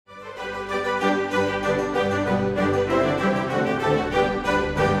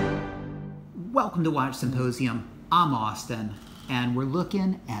Welcome to Watch Symposium. I'm Austin, and we're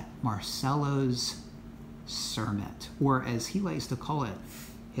looking at Marcelo's Cermit, or as he likes to call it,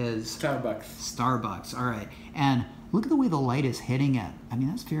 his Starbucks. All right. And look at the way the light is hitting it. I mean,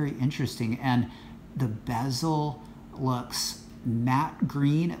 that's very interesting. And the bezel looks matte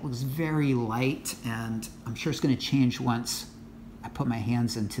green. It looks very light, and I'm sure it's going to change once I put my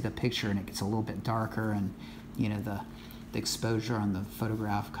hands into the picture and it gets a little bit darker, and you know, the exposure on the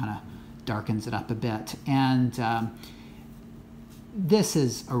photograph kind of darkens it up a bit. And this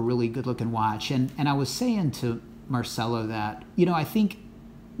is a really good looking watch. And I was saying to Marcelo that, you know, I think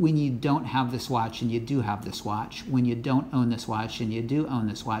when you don't have this watch and you do have this watch, when you don't own this watch and you do own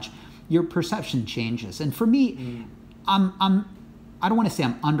this watch, your perception changes. And for me, I don't want to say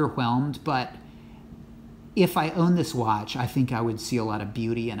I'm underwhelmed, but if I own this watch, I think I would see a lot of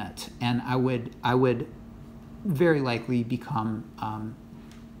beauty in it, and I would very likely become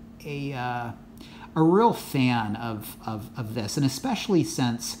a real fan of this, and especially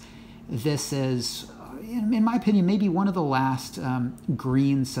since this is, in my opinion, maybe one of the last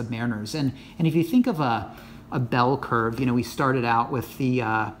green Submariners. And if you think of a bell curve, you know, we started out with the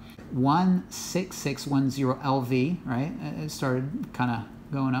 16610 LV, right? It started kind of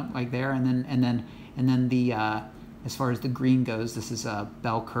going up like there, and then the as far as the green goes, this is a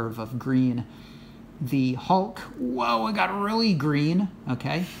bell curve of green. The Hulk, whoa, it got really green,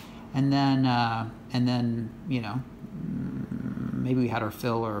 okay, and then you know, maybe we had our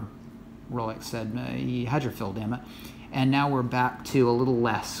fill, or Rolex said you had your fill, damn it. And now we're back to a little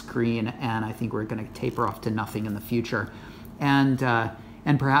less green, and I think we're going to taper off to nothing in the future, and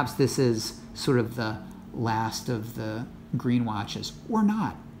perhaps this is sort of the last of the green watches, or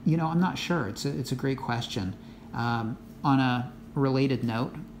not. You know, I'm not sure. It's a great question. On a related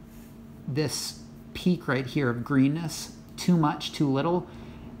note, this peak right here of greenness, too much, too little,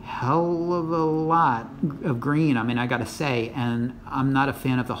 hell of a lot of green, I mean, I gotta say. And I'm not a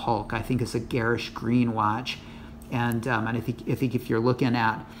fan of the Hulk. I think it's a garish green watch, and I think if you're looking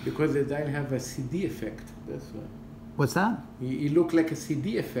at, because the dial have a CD effect, that's why. What's that? It look like a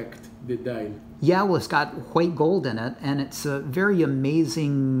CD effect, the dial. Yeah, well, it's got white gold in it, and it's a very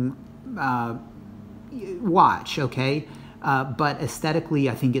amazing watch, okay? But aesthetically,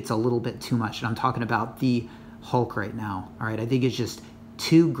 I think it's a little bit too much. And I'm talking about the Hulk right now, all right? I think it's just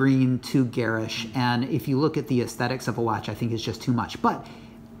too green, too garish. And if you look at the aesthetics of a watch, I think it's just too much. But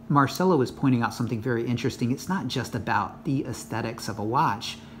Marcelo is pointing out something very interesting. It's not just about the aesthetics of a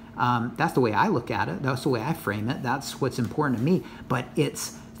watch. That's the way I look at it. That's the way I frame it. That's what's important to me. But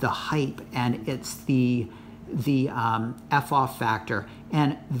it's the hype, and it's the F-off factor.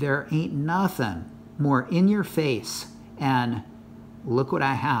 And there ain't nothing more in your face and look what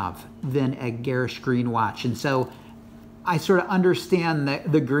I have than a garish green watch. And so I sort of understand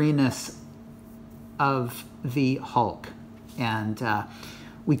the greenness of the Hulk. And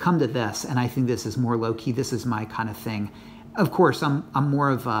we come to this, and I think this is more low-key. This is my kind of thing. Of course, I'm more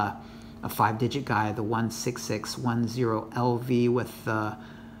of a 5-digit guy, the 16610 LV with the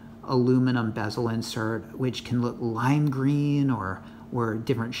aluminum bezel insert, which can look lime green or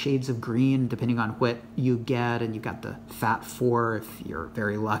different shades of green depending on what you get. And you've got the Fat 4 if you're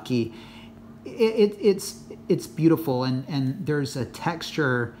very lucky. It's beautiful, and there's a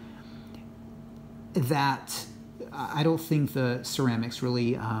texture that I don't think the ceramics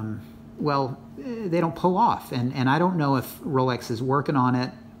really well, they don't pull off, and I don't know if Rolex is working on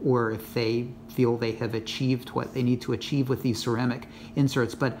it, or if they feel they have achieved what they need to achieve with these ceramic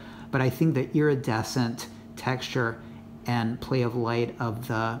inserts, but I think the iridescent texture and play of light of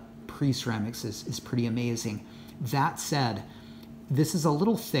the pre-ceramics is pretty amazing. That said, this is a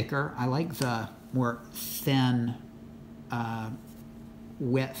little thicker. I like the more thin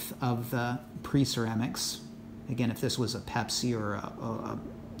width of the pre-ceramics. Again, if this was a Pepsi or a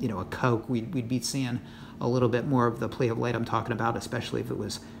Coke, we'd be seeing a little bit more of the play of light I'm talking about, especially if it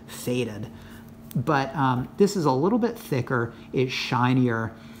was faded. But this is a little bit thicker, it's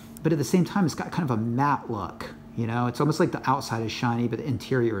shinier, but at the same time, it's got kind of a matte look. You know, it's almost like the outside is shiny, but the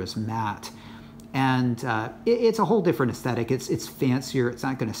interior is matte. And it's a whole different aesthetic. It's fancier, it's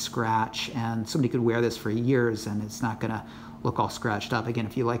not gonna scratch, and somebody could wear this for years and it's not gonna look all scratched up. Again,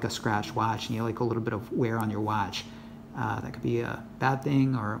 if you like a scratch watch and you like a little bit of wear on your watch, that could be a bad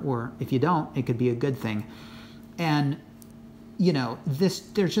thing, or if you don't, it could be a good thing. And you know, there's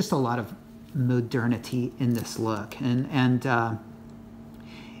just a lot of modernity in this look, and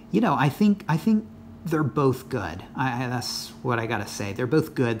you know, I think they're both good. That's what I gotta say. They're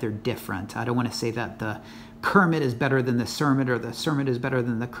both good. They're different. I don't want to say that the Kermit is better than the Cermit, or the Cermit is better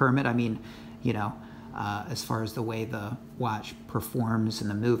than the Kermit. I mean, you know, as far as the way the watch performs and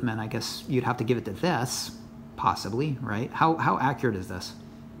the movement. I guess you'd have to give it to this, possibly, right? How accurate is this?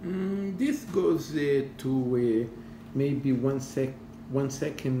 This goes to maybe 1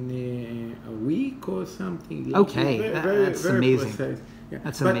 second a week or something. Like Okay, that's amazing. Precise. Yeah.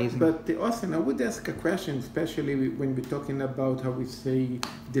 That's amazing. But Austin, I would ask a question, especially when we're talking about how we say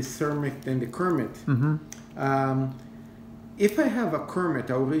the Cermit and the Kermit. Mm-hmm. If I have a Kermit,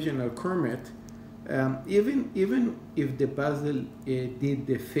 original Kermit, even if the bezel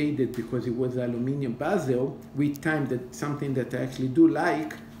did faded because it was aluminum bezel, with time, that something that I actually do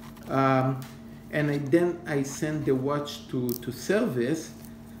like, and I send the watch to service,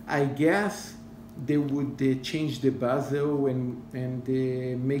 I guess they would change the bezel and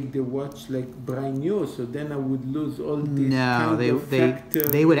make the watch like brand new. So then I would lose all this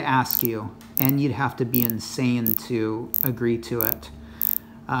they would ask you, and you'd have to be insane to agree to it.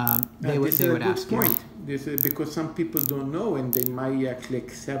 They would ask you. This is because some people don't know, and they might actually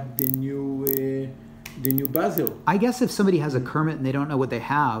accept the new bezel. I guess if somebody has a Kermit and they don't know what they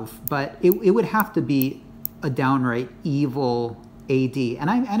have, but it would have to be a downright evil AD, and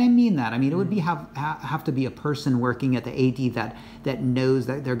I mean that. I mean, it would be have to be a person working at the AD that knows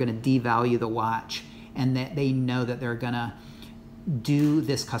that they're going to devalue the watch, and that they know that they're going to do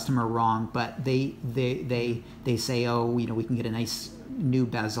this customer wrong, but they say, oh, we can get a nice new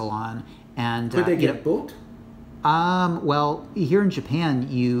bezel on, and could they get both? Well, here in Japan,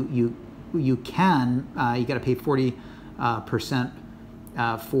 you can you got to pay 40%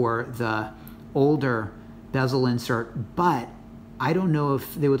 for the older bezel insert, but I don't know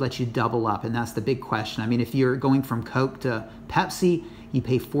if they would let you double up, and that's the big question. I mean, if you're going from Coke to Pepsi, you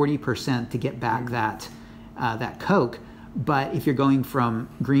pay 40% to get back that Coke. But if you're going from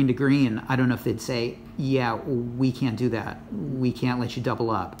green to green, I don't know if they'd say, yeah, we can't do that. We can't let you double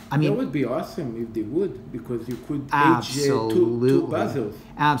up. I mean, that would be awesome if they would, because you could absolutely age two bezels.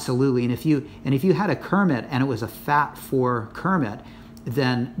 Absolutely. And if you had a Kermit and it was a Fat 4 Kermit,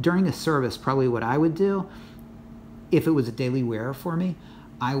 then during a service, probably what I would do, if it was a daily wear for me,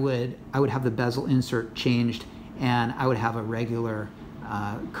 I would have the bezel insert changed, and I would have a regular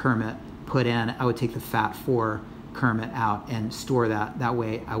Kermit put in. I would take the Fat 4 Kermit out and store that. That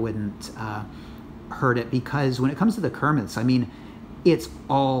way I wouldn't hurt it, because when it comes to the Kermits, I mean, it's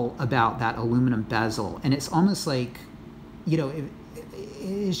all about that aluminum bezel, and it's almost like,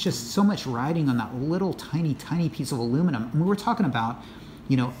 it's just so much riding on that little tiny piece of aluminum. I mean, we're talking about,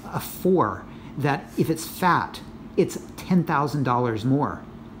 a 4 that if it's fat, it's $10,000 more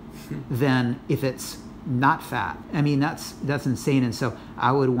than if it's not fat. I mean, that's insane. And so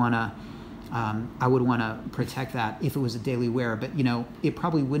I would want to protect that if it was a daily wear. But it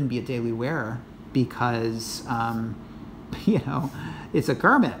probably wouldn't be a daily wear because it's a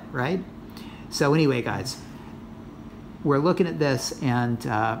Kermit, right? So anyway, guys, we're looking at this, and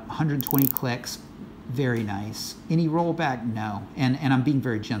 120 clicks. Very nice. Any rollback? No. And I'm being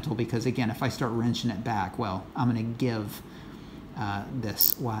very gentle, because again, if I start wrenching it back, well, I'm going to give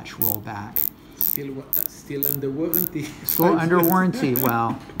this watch rollback. Still under warranty. Still under warranty.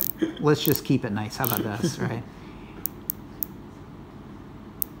 Well, let's just keep it nice. How about this, right?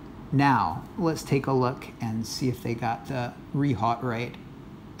 Now, let's take a look and see if they got the rehot right.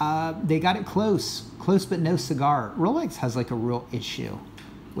 They got it close but no cigar. Rolex has like a real issue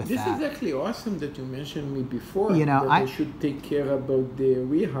with this that. Is actually awesome that you mentioned me before. I should take care about the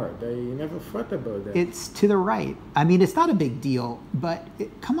rehard. I never thought about that. It's to the right. I mean, it's not a big deal, but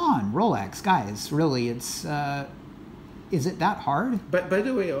come on, Rolex, guys, really, it's is it that hard? But by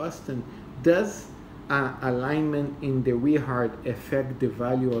the way, Austin, does alignment in the rehard affect the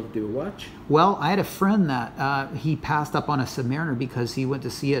value of the watch? Well, I had a friend that he passed up on a Submariner because he went to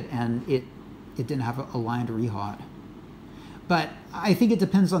see it and it didn't have a aligned rehot. But I think it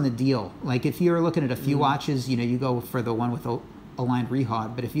depends on the deal. Like if you're looking at a few watches, you go for the one with a aligned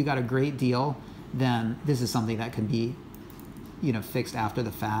rehot. But if you got a great deal, then this is something that can be, fixed after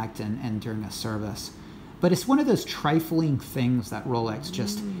the fact and during a service. But it's one of those trifling things that Rolex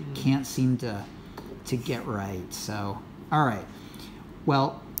just can't seem to get right. So, all right.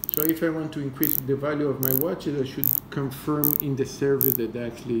 Well, so if I want to increase the value of my watches, I should confirm in the service that they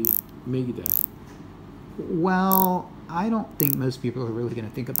actually make that. Well, I don't think most people are really going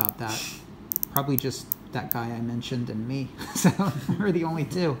to think about that. Probably just that guy I mentioned and me. So we're the only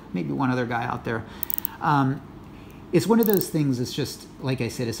two. Maybe one other guy out there. It's one of those things. It's just, like I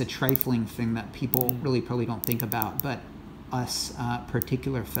said, it's a trifling thing that people really probably don't think about. But us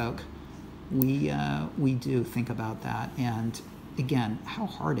particular folk, we do think about that. And again, how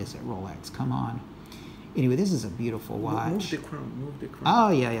hard is it, Rolex? Come on. Anyway, this is a beautiful watch. Move the crown. Oh,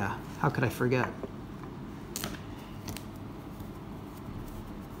 yeah. How could I forget?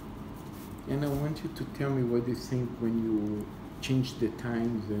 And I want you to tell me what you think when you change the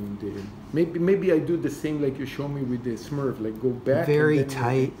times, and maybe I do the same like you show me with the Smurf, like go back. Very and then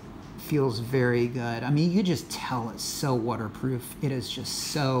tight, feels very good. I mean, you just tell it's so waterproof. It is just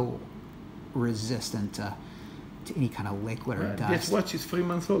so resistant to any kind of liquid or dust. This watch is 3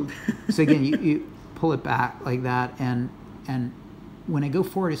 months old. So again, you pull it back like that, and when I go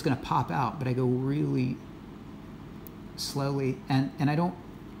forward, it's going to pop out, but I go really slowly, and I don't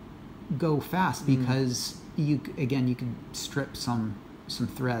go fast because you can strip some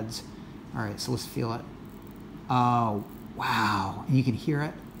threads. All right, so let's feel it. Oh, wow. And you can hear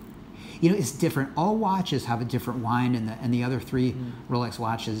it. You know, it's different. All watches have a different wind, and the other three Rolex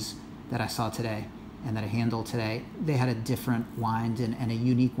watches that I saw today and that I handled today, they had a different wind and a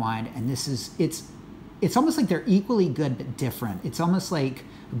unique wind. And this is, it's almost like they're equally good but different. It's almost like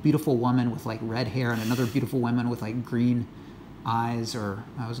a beautiful woman with like red hair and another beautiful woman with like green eyes, or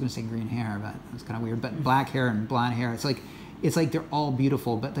I was going to say green hair, but that's kind of weird, but black hair and blonde hair. It's like they're all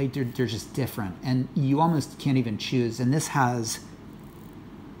beautiful, but they're just different, and you almost can't even choose. And this has,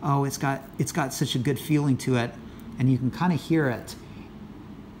 it's got such a good feeling to it, and you can kind of hear it,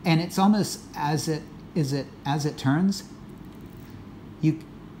 and it's almost as it turns, the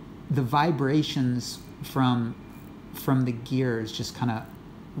vibrations from the gears just kind of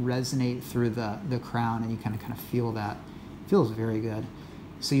resonate through the crown, and you kind of feel that. It feels very good.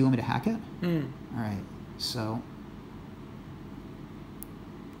 So you want me to hack it? All right. So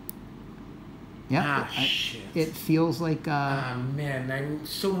yeah, shit. It feels like man, I'm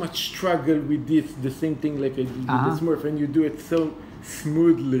so much struggle with this. The same thing like I did with the Smurf, and you do it so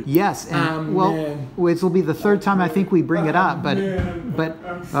smoothly. Yes, and this will be the third time I think we bring it up, but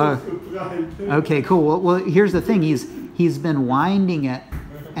I'm so surprised. Okay, cool. Well, here's the thing. He's been winding it,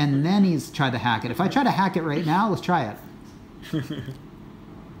 and then he's tried to hack it. If I try to hack it right now, let's try it.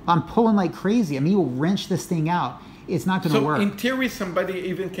 I'm pulling like crazy. I mean, you'll wrench this thing out. It's not going to work. So in theory, somebody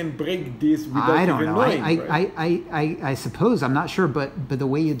even can break this without even knowing. I suppose. I'm not sure, but the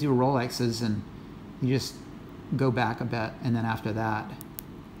way you do Rolexes, and you just go back a bit, and then after that,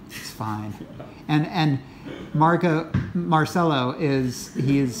 it's fine. And Marcelo he's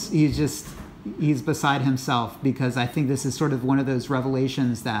beside himself, because I think this is sort of one of those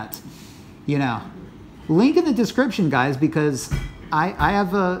revelations that, link in the description, guys, because I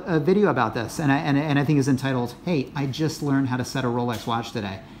have a video about this, and I think it's entitled, "Hey, I just learned how to set a Rolex watch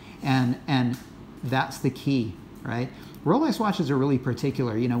today," and that's the key, right? Rolex watches are really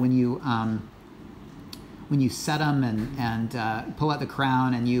particular. When you set them and pull out the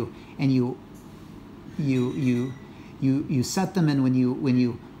crown, and you set them, and when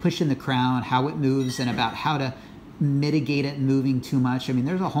you push in the crown, how it moves, and about how to mitigate it moving too much. I mean,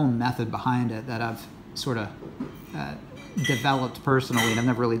 there's a whole method behind it that I've sort of developed personally, and I've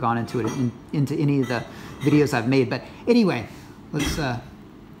never really gone into any of the videos I've made. But anyway, let's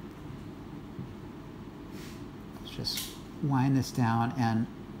just wind this down, and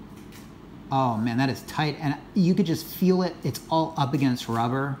oh man, that is tight, and you could just feel it. It's all up against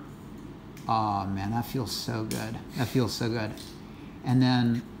rubber. Oh man, that feels so good. That feels so good. And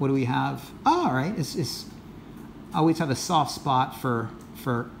then what do we have? Oh, all right, it's I always have a soft spot for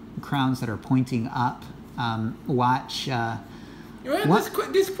crowns that are pointing up. Watch.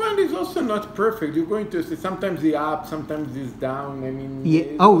 This crown is also not perfect. You're going to see sometimes the up, sometimes it's down. I mean. Yeah.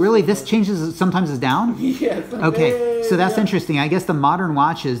 Oh, really? This changes. Sometimes it's down. Yes. Okay, so that's interesting. I guess the modern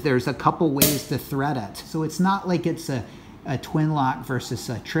watches, there's a couple ways to thread it. So it's not like it's a twin lock versus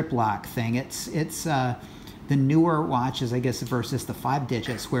a trip lock thing. It's the newer watches, I guess, versus the 5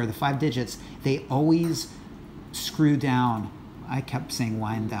 digits, where the 5 digits, they always screw down. I kept saying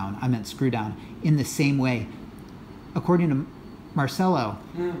wind down. I meant screw down in the same way. According to Marcelo,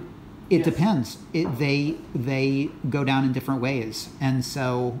 it depends. They go down in different ways, and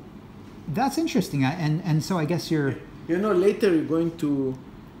so that's interesting. And so I guess you're. Later you're going to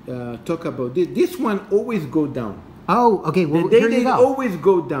talk about this. This one always go down. Oh, okay. Well, here you go. Always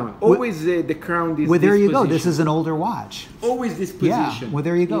go down. Always the crown is. Well, there you position. go. This is an older watch. Always this position. Yeah. Well,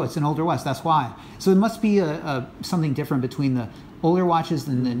 there you go. It's an older watch. That's why. So it must be something different between the older watches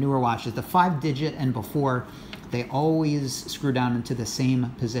and the newer watches. The 5 digit and before, they always screw down into the same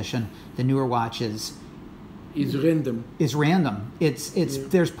position. The newer watches is random.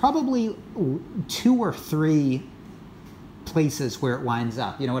 There's probably 2 or 3 places where it winds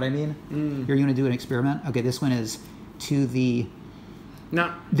up. You know what I mean? You're going to do an experiment. Okay, this one is to the.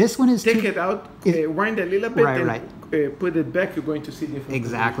 Now this one is take it out, wind a little bit, right. Put it back. You're going to see different.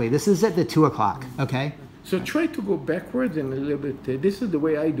 Exactly. This is at the 2 o'clock. Okay. So try to go backwards and a little bit. This is the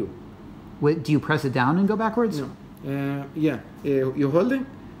way I do. Wait, do you press it down and go backwards? No. Yeah. You're holding,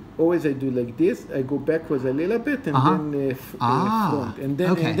 always I do like this. I go backwards a little bit and then front, and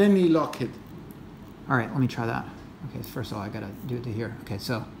then you lock it. All right, let me try that. Okay, so first of all, I gotta do it to here. Okay,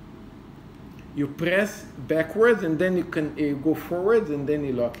 so you press backwards and then you can go forwards and then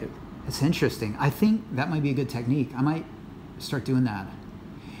you lock it. It's interesting. I think that might be a good technique. I might start doing that.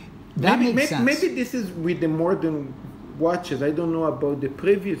 That makes sense. Maybe this is with the modern watches. I don't know about the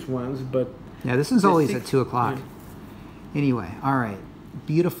previous ones, but yeah, this is always at 2 o'clock. Yeah. Anyway, all right,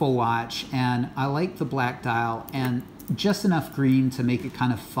 beautiful watch, and I like the black dial and just enough green to make it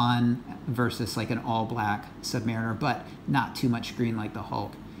kind of fun versus like an all black Submariner, but not too much green like the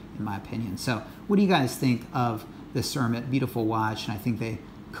Hulk, in my opinion. So, what do you guys think of the Cermit? Beautiful watch, and I think they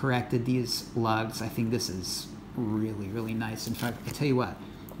corrected these lugs. I think this is really, really nice. In fact, I tell you what,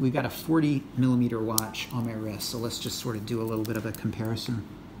 we've got a 40mm watch on my wrist, so let's just sort of do a little bit of a comparison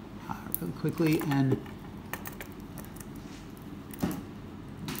really quickly. And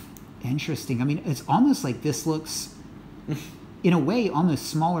interesting. I mean, it's almost like this looks, in a way, almost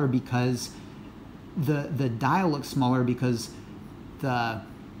smaller because the dial looks smaller because the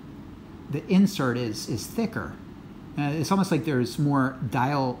insert is thicker. It's almost like there's more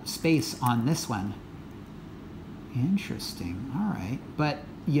dial space on this one. Interesting. All right. But,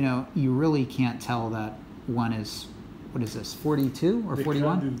 you know, you really can't tell that one is, what is this, 42 or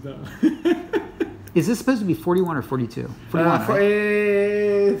 41? Is this supposed to be 41 or 42? 41,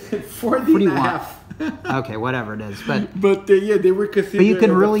 right? 41. Okay, whatever it is. But yeah, they were considered. But you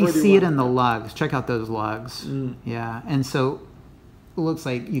can really see it in the lugs. Check out those lugs. Yeah. And so it looks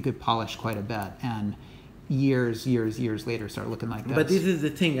like you could polish quite a bit. And years later start looking like this. But this is the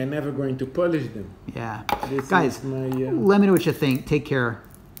thing, I'm never going to polish them. Yeah. Guys, let me know what you think. Take care.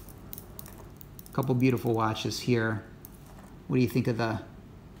 A couple beautiful watches here. What do you think of the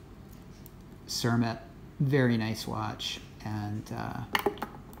Cermit? Very nice watch. And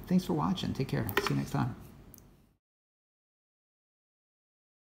thanks for watching. Take care. See you next time.